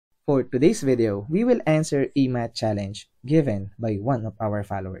For today's video, we will answer a math challenge given by one of our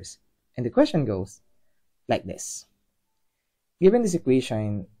followers. And the question goes like this. Given this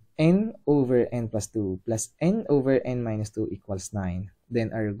equation, n over n plus 2 plus n over n minus 2 equals 9,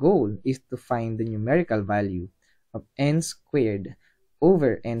 then our goal is to find the numerical value of n squared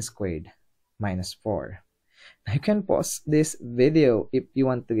over n squared minus 4. Now you can pause this video if you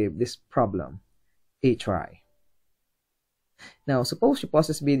want to give this problem a try. Now, suppose you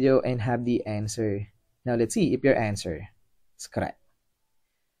pause this video and have the answer. Now, let's see if your answer is correct.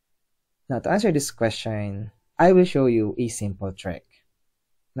 Now, to answer this question, I will show you a simple trick.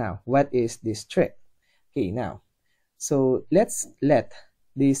 Now, what is this trick? Okay, now, so let's let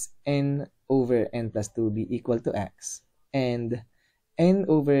this n over n plus 2 be equal to x and n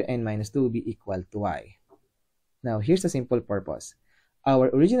over n minus 2 be equal to y. Now, here's the simple purpose. Our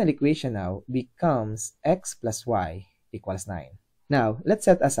original equation now becomes x plus y equals 9. Now, let's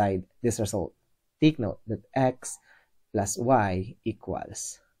set aside this result. Take note that x plus y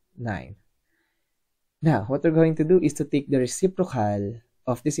equals 9. Now, what we're going to do is to take the reciprocal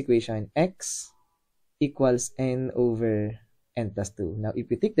of this equation, x equals n over n plus 2. Now, if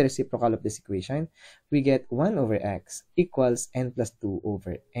we take the reciprocal of this equation, we get 1 over x equals n plus 2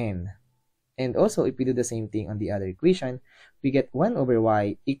 over n. And also, if we do the same thing on the other equation, we get 1 over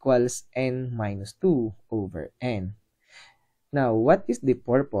y equals n minus 2 over n. Now, what is the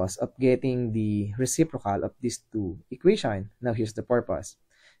purpose of getting the reciprocal of these two equations? Now, here's the purpose.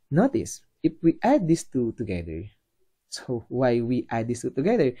 Notice, if we add these two together, so why we add these two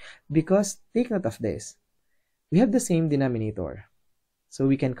together? Because, take note of this, we have the same denominator, so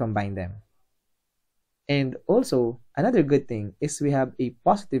we can combine them. And also, another good thing is we have a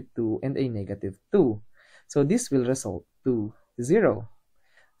positive 2 and a negative 2. So, this will result to 0.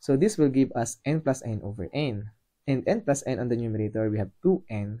 So, this will give us n plus n over n. And n plus n on the numerator, we have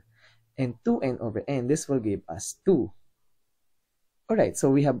 2n. And 2n over n, this will give us 2. Alright,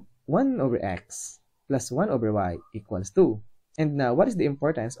 so we have 1 over x plus 1 over y equals 2. And now, what is the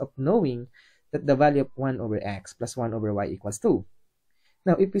importance of knowing that the value of 1 over x plus 1 over y equals 2?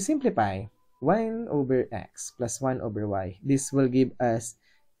 Now, if we simplify 1 over x plus 1 over y, this will give us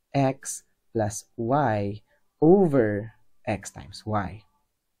x plus y over x times y.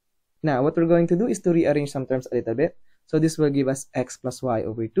 Now, what we're going to do is to rearrange some terms a little bit. So, this will give us x plus y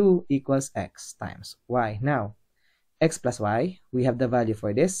over 2 equals x times y. Now, x plus y, we have the value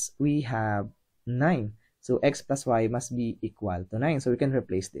for this. We have 9. So, x plus y must be equal to 9. So, we can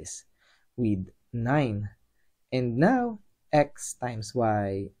replace this with 9. And now, x times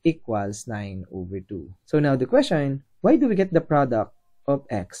y equals 9 over 2. So, now the question, why do we get the product of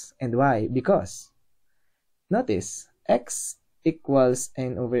x and y? Because, notice, x equals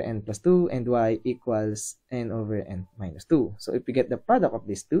n over n plus 2 and y equals n over n minus 2. So, if we get the product of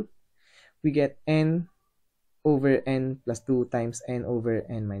these two, we get n over n plus 2 times n over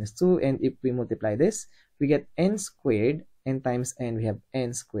n minus 2. And if we multiply this, we get n squared. N times n, we have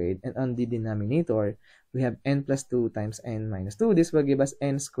n squared. And on the denominator, we have n plus 2 times n minus 2. This will give us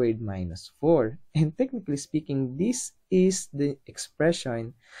n squared minus 4. And technically speaking, this is the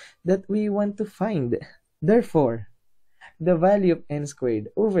expression that we want to find. Therefore, the value of n squared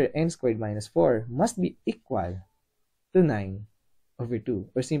over n squared minus 4 must be equal to 9 over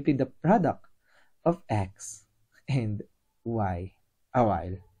 2, or simply the product of x and y a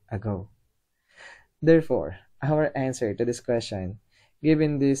while ago. Therefore, our answer to this question,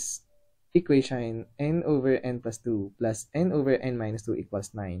 given this equation n over n plus 2 plus n over n minus 2 equals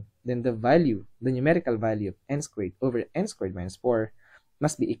 9, then the value, the numerical value of n squared over n squared minus 4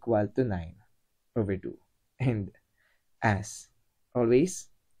 must be equal to 9 over 2. And as always,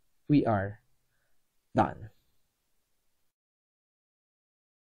 we are done.